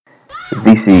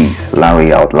This is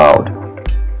Larry Out Loud.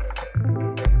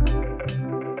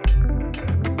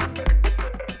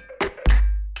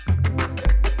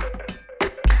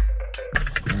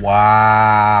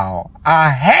 Wow. I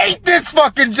hate this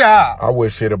fucking job. I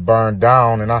wish it'd burned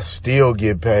down and I still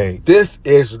get paid. This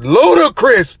is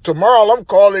ludicrous. Tomorrow I'm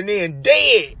calling in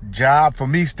dead. Job for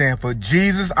me stand for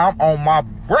Jesus. I'm on my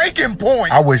breaking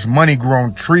point. I wish money grew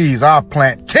on trees. I'll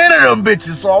plant 10 of them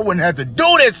bitches so I wouldn't have to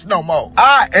do this no more.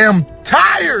 I am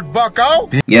tired, bucko.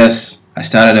 Yes, I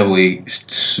started a way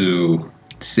to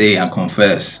say and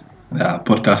confess that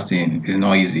podcasting is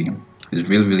not easy. It's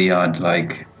really, really hard.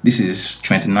 Like, this is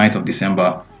 29th of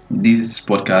December. This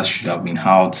podcast should have been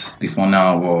out before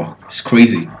now, but it's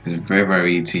crazy. It's very,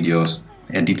 very tedious.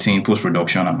 Editing,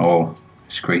 post-production and all.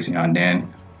 It's crazy. And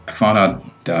then I found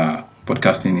out that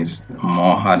podcasting is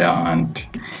more harder and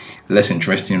less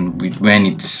interesting when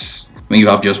you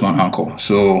have just one anchor.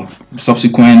 So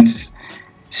subsequent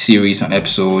series and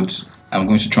episodes, I'm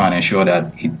going to try and ensure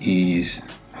that it is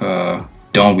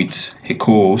done with a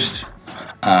co-host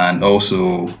and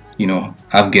also,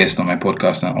 have guests on my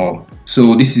podcast and all.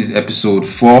 So this is episode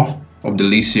 4 of the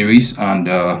Lee series, and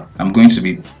I'm going to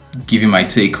be giving my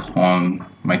take on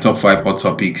my top 5 hot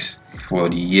topics for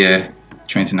the year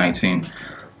 2019.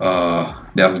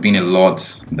 There's been a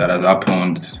lot that has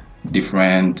happened,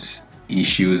 different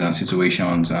issues and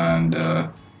situations, and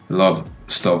a lot of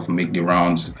stuff make the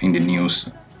rounds in the news.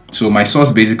 So my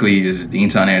source basically is the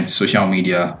internet, social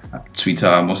media,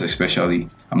 Twitter most especially.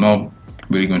 I'm not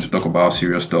really going to talk about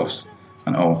serious stuff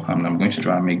and all. I'm going to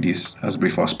try and make this as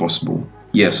brief as possible.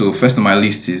 Yeah, so first on my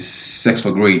list is Sex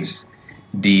for Grades,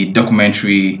 the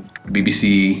documentary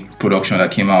BBC production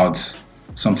that came out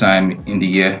sometime in the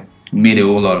year. Made a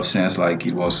whole lot of sense. It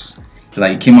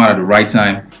came out at the right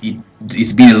time.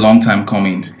 It's been a long time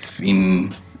coming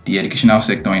in the educational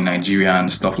sector in Nigeria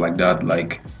and stuff like that.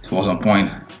 Like, it was on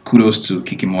point. Kudos to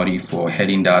Kiki Mori for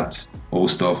heading that whole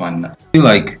stuff, and I feel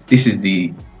like this is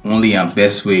the only and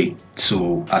best way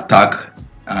to attack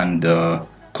and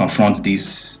confront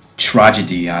this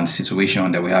tragedy and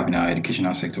situation that we have in our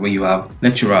educational sector, where you have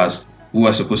lecturers who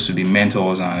are supposed to be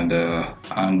mentors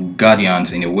and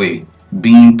guardians in a way,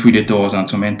 being predators and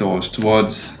tormentors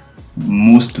towards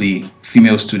mostly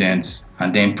female students,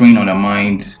 and then preying on their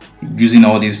minds, using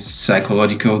all these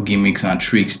psychological gimmicks and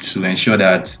tricks to ensure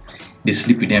that they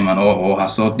sleep with them and or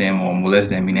assault them or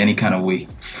molest them in any kind of way.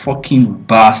 Fucking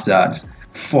bastards.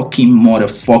 Fucking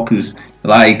motherfuckers.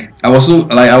 I was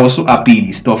so happy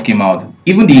the stuff came out.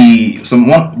 Even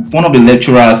one of the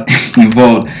lecturers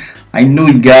involved, I know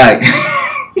a guy.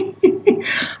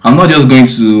 I'm not just going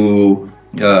to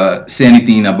say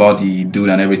anything about the dude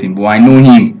and everything, but I know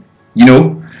him.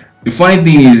 The funny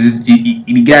thing is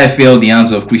the guy failed the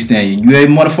hands of Christian. You're a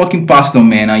motherfucking pastor,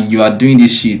 man, and you are doing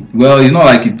this shit. Well, it's not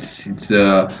like it's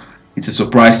a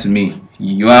surprise to me.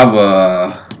 You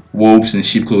have wolves in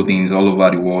sheep clothing all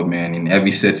over the world, man, in every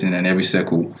setting and every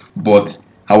circle. But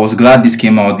I was glad this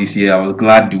came out this year. I was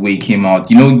glad the way it came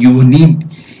out. You need,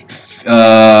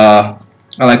 how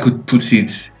I could put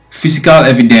it, physical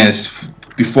evidence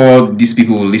before these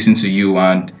people will listen to you.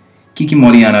 And Kiki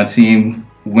Mori and her team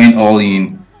went all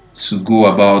in to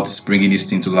go about bringing this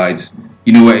thing to light.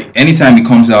 Anytime it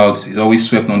comes out, it's always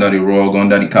swept under the rug,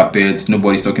 under the carpet.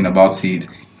 Nobody's talking about it.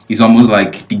 It's almost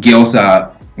like the girls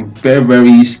are very,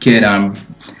 very scared and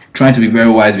trying to be very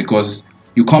wise, because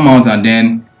you come out and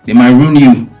then they might ruin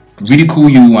you, ridicule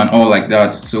you and all like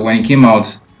that. So when it came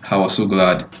out, I was so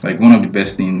glad. Like, one of the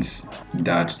best things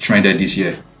that trended this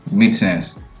year. Made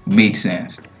sense.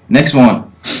 Next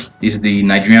one is the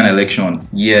Nigerian election.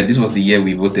 Yeah, this was the year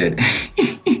we voted.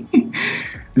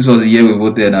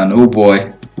 And oh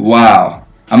boy, wow.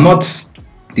 I'm not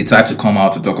the type to come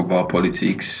out to talk about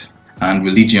politics and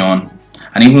religion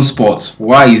and even sports.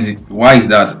 Why is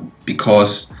that?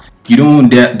 Because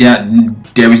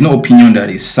there is no opinion that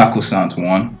is sacrosanct.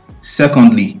 One.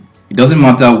 Secondly, it doesn't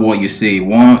matter what you say.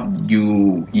 One,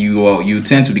 you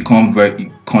tend to become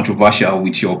very controversial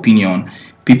with your opinion.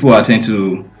 People are tend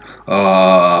to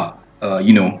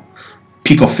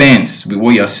pick offense with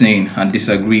what you're saying and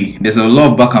disagree. There's a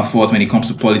lot of back and forth when it comes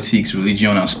to politics,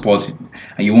 religion, and sport,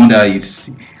 and you wonder. I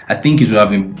think it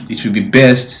would be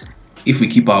best if we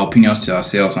keep our opinions to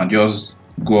ourselves and just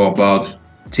go about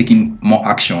taking more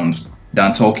actions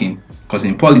than talking. Because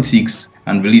in politics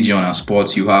and religion and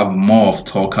sports, you have more of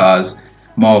talkers,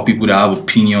 more of people that have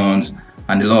opinions,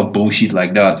 and a lot of bullshit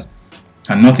like that.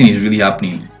 And nothing is really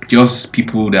happening. Just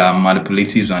people that are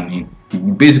manipulatives, and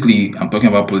basically, I'm talking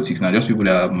about politics now, just people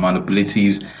that are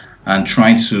manipulatives and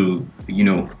trying to,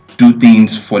 do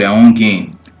things for their own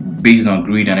gain based on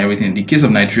greed and everything. The case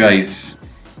of Nigeria is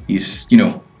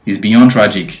is beyond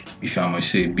tragic, if I must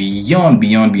say,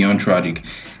 beyond tragic.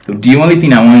 So the only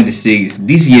thing I wanted to say is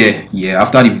this year,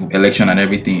 after the election and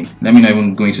everything, let me not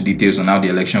even go into details on how the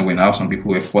election went. How some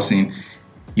people were forcing,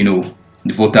 the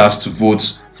voters to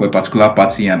vote for a particular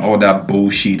party and all that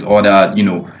bullshit, all that,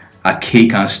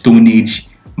 archaic and stone age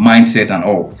mindset and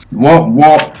all.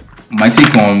 What my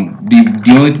take on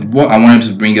the only what I wanted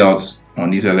to bring out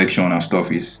on this election and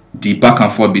stuff is the back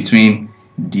and forth between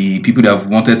the people that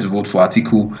wanted to vote for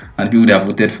Atiku and the people that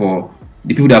voted for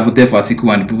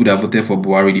Atiku and the people that voted for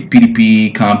Buhari, the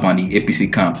PDP camp and the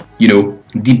APC camp.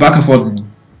 The back and forth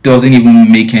doesn't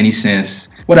even make any sense.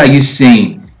 What are you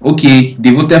saying? Okay,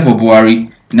 they voted for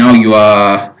Buhari. Now you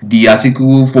are the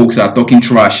Atiku folks are talking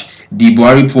trash. The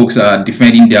Buhari folks are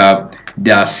defending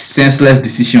their senseless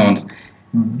decisions.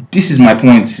 This is my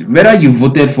point. Whether you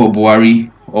voted for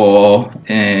Buhari or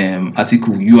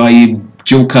Atiku, you are a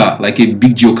joker, like a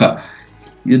big joker.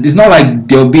 It's not like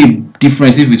there'll be a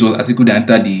difference if it was Atiku that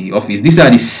entered the office. These are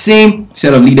the same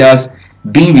set of leaders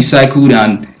being recycled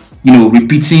and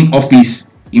repeating office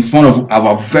in front of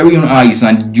our very own eyes,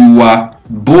 and you are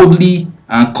boldly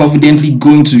and confidently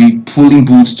going to the polling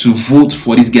booths to vote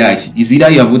for these guys. It's either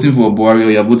you are voting for Buhari or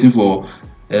you are voting for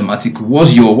Atiku.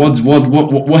 What's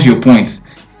your point?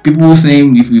 People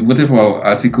saying if we voted for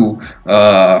Atiku,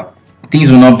 things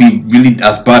will not be really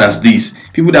as bad as this.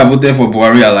 People that voted for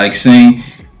Buhari are like saying,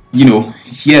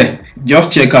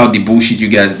 just check out the bullshit you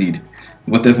guys did.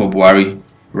 Voted for Buhari.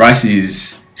 Rice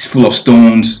is full of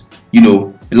stones. A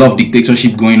lot of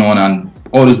dictatorship going on and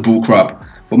all this bull crap.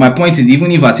 But my point is,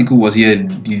 even if Atiku was here,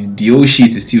 the old shit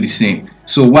is still the same.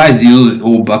 So why is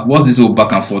what's this whole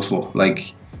back and forth for?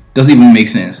 Like, doesn't even make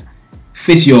sense.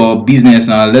 Face your business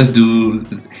and let's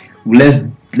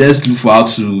look for how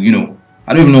to,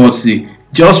 I don't even know what to say.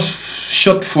 Just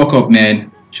shut the fuck up,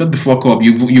 man. Shut the fuck up.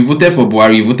 You voted for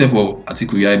Buhari, you voted for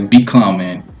Atiku. You're a big clown,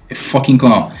 man. A fucking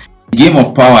clown. The game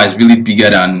of power is really bigger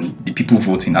than the people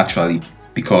voting, actually.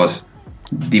 Because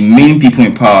the main people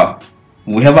in power,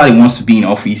 whoever wants to be in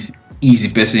office, is the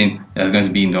person that's going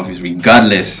to be in the office,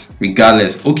 regardless.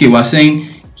 Okay, we're saying,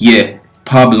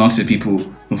 power belongs to people.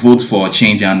 Vote for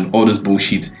change and all those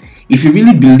bullshit. If you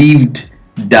really believed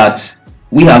that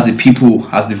we as the people,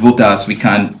 as the voters, we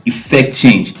can effect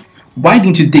change, why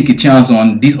didn't you take a chance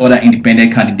on these other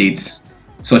independent candidates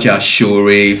such as Shore,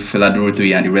 Fela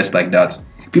Dorotoye and the rest like that?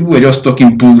 People were just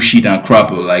talking bullshit and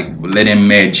crap, like let them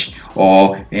merge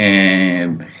or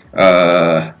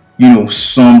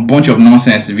some bunch of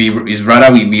nonsense. We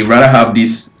rather have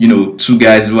these two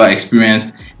guys who are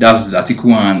experienced, that's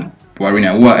Atiku and Buhari,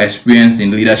 who are experienced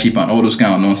in leadership and all those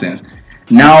kind of nonsense.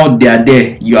 Now they are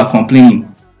there, you are complaining.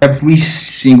 Every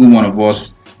single one of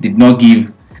us did not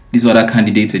give these other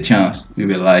candidates a chance. We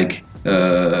were like,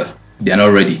 they are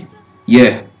not ready.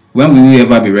 When will we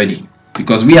ever be ready?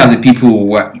 Because we as a people,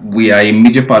 we are a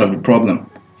major part of the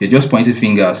problem. You're just pointing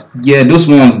fingers. Those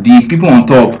ones, the people on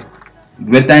top,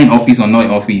 whether in office or not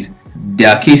in office,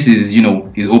 their cases,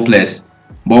 is hopeless.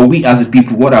 But we as a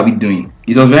people, what are we doing?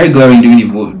 It was very glaring during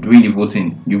the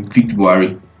voting. You picked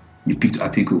Buhari, you picked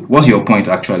Atiku. What's your point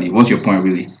actually? What's your point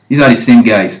really? These are the same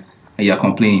guys and you're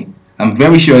complaining. I'm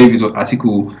very sure if it was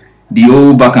Atiku, the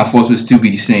whole back and forth will still be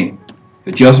the same.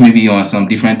 But just maybe on some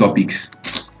different topics.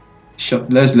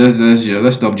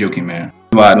 Let's stop joking, man.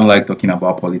 That's why I don't like talking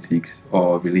about politics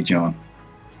or religion,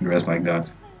 the rest like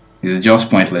that. It's just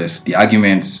pointless. The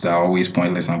arguments are always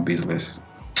pointless and baseless.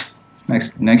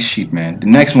 Next shit, man. The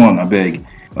next one, I beg.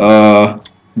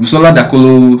 Busola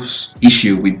Dakolo's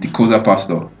issue with the Koza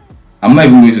pastor. I'm not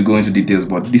even going to go into details,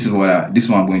 but this is what I'm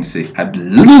going to say. I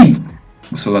believe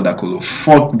Busola Dakolo.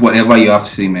 Fuck whatever you have to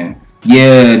say, man.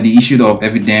 The issue of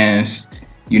evidence,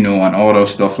 and all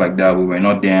those stuff like that. We were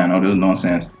not there and all those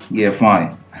nonsense.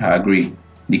 Fine. I agree.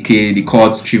 The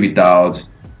court threw it out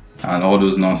and all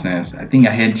those nonsense. I think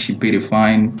I heard she paid a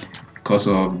fine because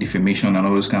of defamation and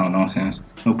all those kind of nonsense.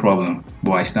 No problem.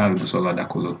 But I stand with Busola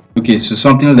Dakolo. Okay, so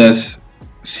something less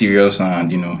serious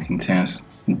and intense.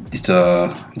 It's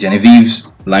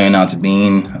Genevieve's Lionheart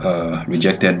being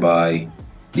rejected by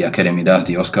the Academy. That's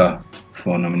the Oscar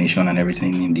for nomination and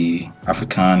everything in the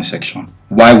African section.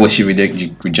 Why was she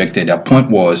rejected? Their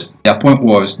point was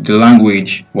the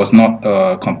language was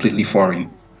not completely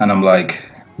foreign, and I'm like,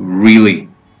 really?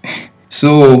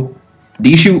 So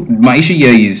my issue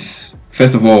here is,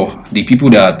 first of all, the people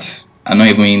that are not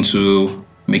even into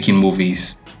making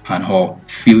movies and all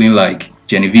feeling like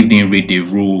Genevieve didn't read the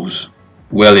rules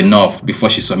well enough before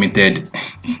she submitted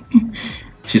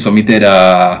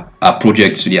a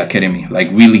project to the Academy. Like,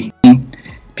 really?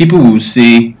 People will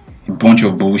say a bunch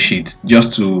of bullshit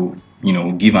just to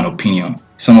give an opinion.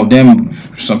 Some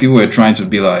people were trying to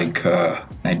be like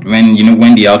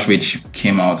when the outrage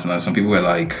came out, some people were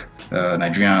like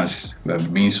Nigerians were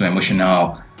being so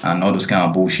emotional and all those kind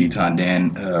of bullshit, and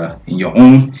then in your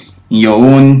own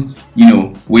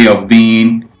way of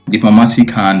being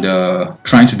diplomatic and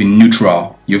trying to be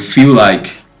neutral, you feel like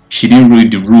she didn't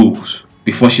read the rules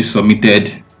before she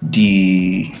submitted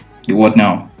the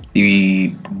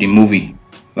movie.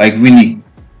 Like, really?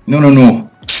 No,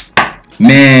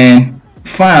 man,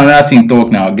 find another thing talk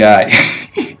now, guy.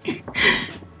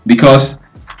 Because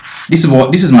this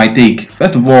is my take.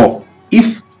 First of all,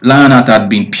 if Lionheart had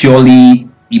been purely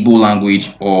Igbo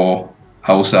language or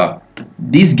Hausa,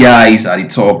 these guys at the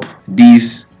top,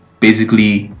 these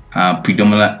basically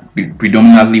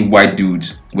predominantly white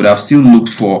dudes, would have still looked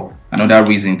for another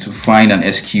reason to find an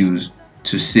excuse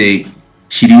to say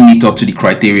she didn't meet up to the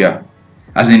criteria.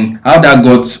 As in, how that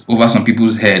got over some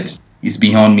people's heads is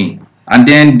beyond me. And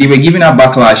then they were giving her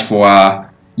backlash for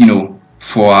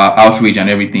outrage and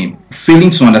everything, failing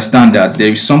to understand that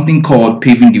there is something called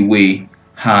paving the way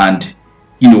and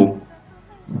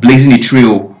blazing a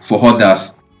trail for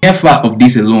others. The mere fact of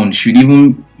this alone should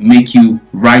even make you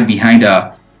right behind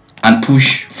her and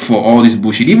push for all this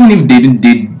bullshit. Even if they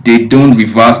don't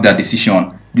reverse that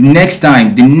decision, the next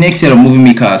set of movie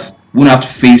makers won't have to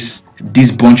face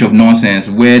this bunch of nonsense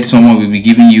where someone will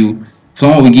give you a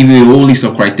whole list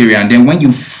of criteria, and then when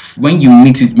you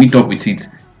meet up with it,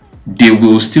 they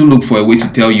will still look for a way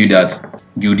to tell you that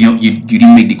you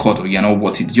didn't make the cut or you're not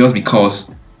worth it just because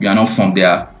you are not from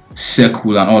their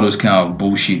circle and all those kind of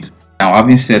bullshit. Now,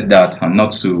 having said that, and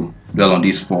not to dwell on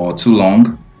this for too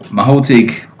long, my whole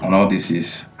take on all this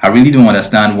is I really don't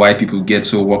understand why people get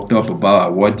so worked up about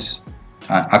awards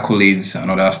and accolades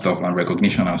and other stuff and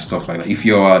recognition and stuff like that. If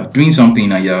you're doing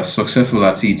something and you're successful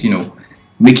at it,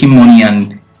 making money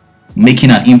and making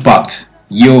an impact,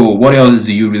 what else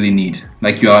do you really need?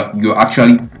 Like, you're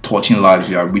actually touching lives,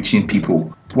 you are reaching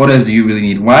people. What else do you really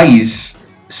need? Why is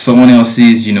someone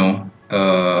else's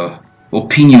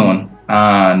opinion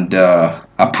and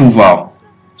approval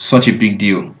such a big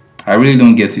deal? I really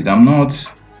don't get it. I'm not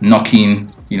knocking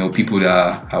people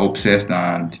that are obsessed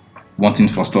and wanting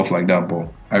for stuff like that, but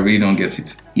I really don't get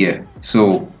it. Yeah.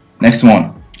 So next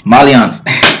one, Malians.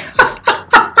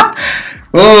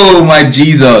 Oh my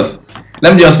Jesus.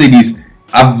 Let me just say this.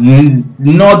 I've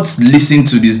not listened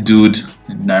to this dude,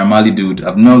 Naira Marley dude.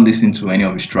 I've not listened to any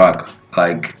of his track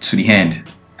like to the end.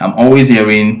 I'm always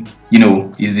hearing,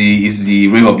 is the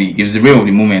rave of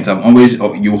the moment.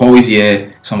 You always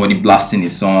hear somebody blasting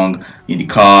his song in the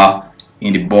car,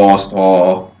 in the bus,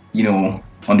 or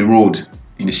on the road,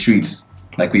 in the streets,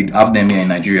 like we have them here in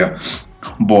Nigeria.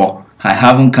 But I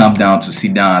haven't come down to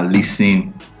sit down and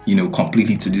listen,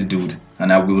 completely to this dude,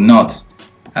 and I will not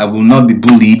be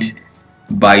bullied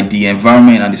by the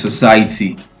environment and the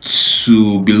society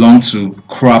to belong to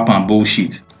crap and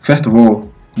bullshit. First of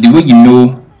all, the way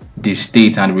the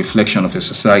state and the reflection of a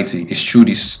society is through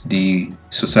the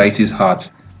society's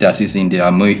heart that is in their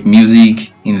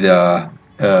music, in their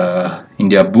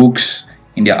books,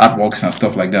 in their artworks and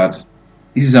stuff like that.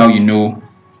 This is how you know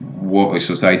what a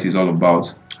society is all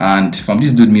about. And from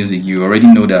this dude music, you already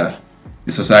know that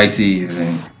the society is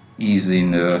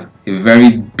in a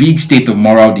very big state of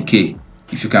moral decay.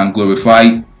 If you can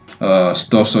glorify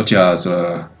stuff such as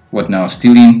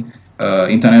stealing,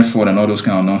 internet fraud and all those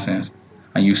kind of nonsense,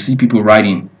 and you see people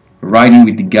riding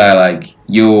with the guy like,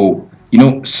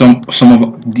 some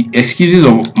of the excuses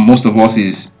of most of us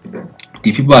is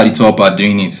the people at the top are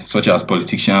doing it, such as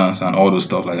politicians and all those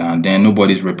stuff like that, and then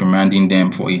nobody's reprimanding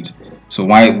them for it. So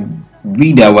why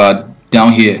we that were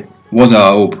down here, what's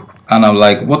our hope? And I'm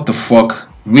like, what the fuck,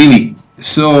 really?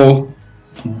 So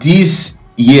this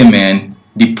year, man,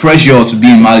 the pressure to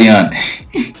be a Malian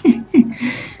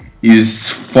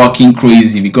is fucking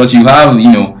crazy, because you have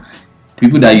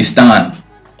people that you stand,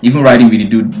 even riding with the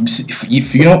dude.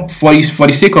 If for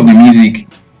the sake of the music,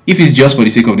 if it's just for the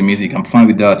sake of the music, I'm fine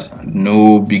with that,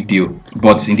 no big deal.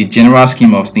 But in the general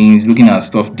scheme of things, looking at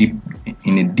stuff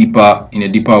in a deeper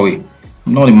way,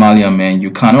 I'm not a Malian, man.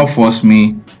 You cannot force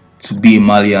me to be a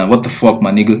Malian. What the fuck,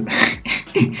 my nigga?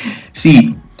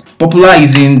 See, popular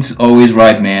isn't always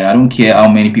right, man. I don't care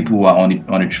how many people are on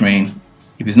the train.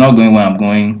 If it's not going where I'm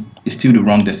going, it's still the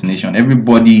wrong destination.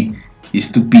 Everybody is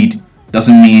stupid.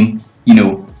 Doesn't mean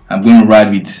I'm going to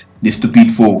ride with the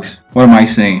stupid folks. What am I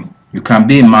saying? You can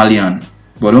be a Malian,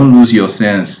 but don't lose your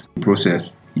sense in the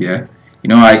process. Yeah.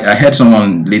 I heard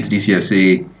someone late this year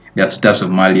say there are two types of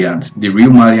Malians: the real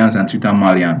Malians and Twitter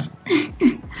Malians.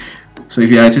 So if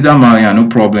you're a Twitter Malian, no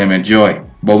problem, enjoy.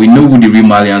 But we know who the real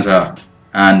Malians are,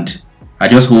 and I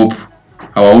just hope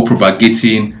our whole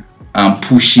propagating and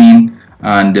pushing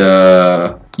and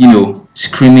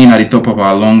screaming at the top of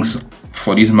our lungs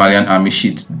for this Malian army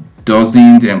shit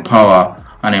doesn't empower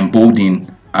and embolden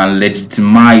and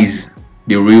legitimize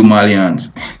the real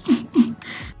Malians.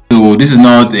 So this is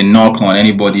not a knock on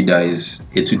anybody that is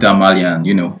a Twitter Malian,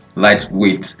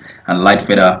 lightweight and light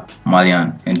feather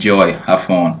Malian. Enjoy, have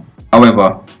fun.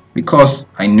 However, because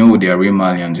I know they are real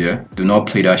Malians, do not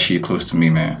play that shit close to me,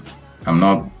 man. I'm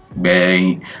not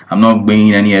being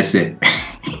any essay.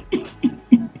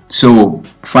 So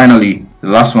finally, the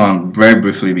last one, very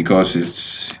briefly, because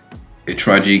it's a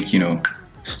tragic,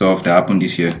 stuff that happened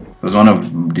this year. It was one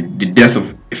of the death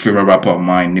of a favorite rapper of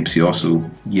mine, Nipsey Hussle.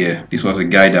 Yeah, this was a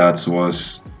guy that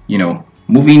was,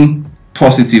 moving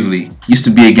positively. Used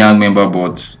to be a gang member,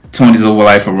 but turned his whole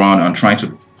life around and trying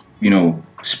to,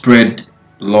 spread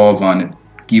love and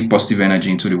give positive energy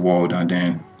into the world. And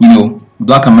then,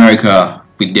 Black America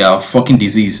with their fucking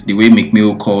disease, the way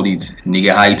McMill called it,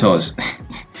 nigga haters.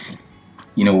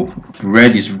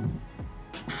 Red is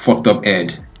fucked up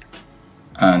head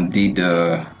and did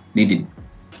the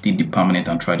permanent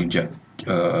and tragedy.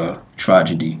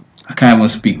 I can't even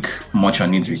speak much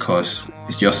on it because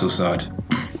it's just so sad.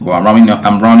 But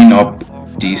I'm rounding up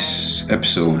this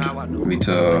episode with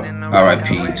RIP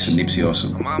to Nipsey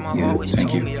Hussle. Yeah,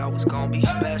 thank you.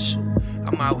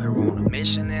 I'm out here on a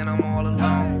mission and I'm all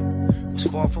alone. Was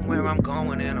far from where I'm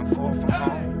going and I'm far from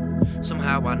home.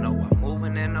 Somehow I know I'm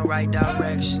moving in the right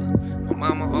direction. My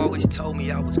mama always told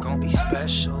me I was gonna be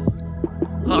special.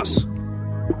 Hustle.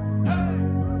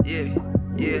 Yeah.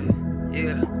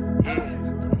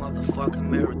 The motherfucking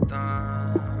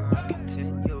marathon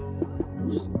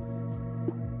continues.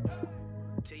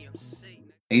 TMC.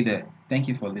 Hey there. Thank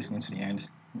you for listening to the end.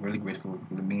 I'm really grateful. It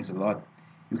really means a lot.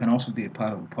 You can also be a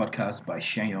part of the podcast by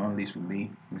sharing your own list with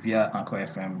me via Anchor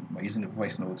FM by using the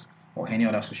voice notes or any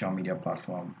other social media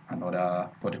platform and other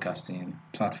podcasting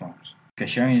platforms. If you're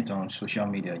sharing it on social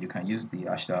media, you can use the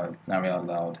hashtag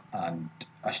LarryOutLoud and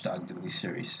hashtag the list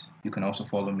series. You can also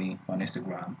follow me on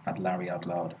Instagram at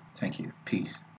LarryOutLoud. Thank you. Peace.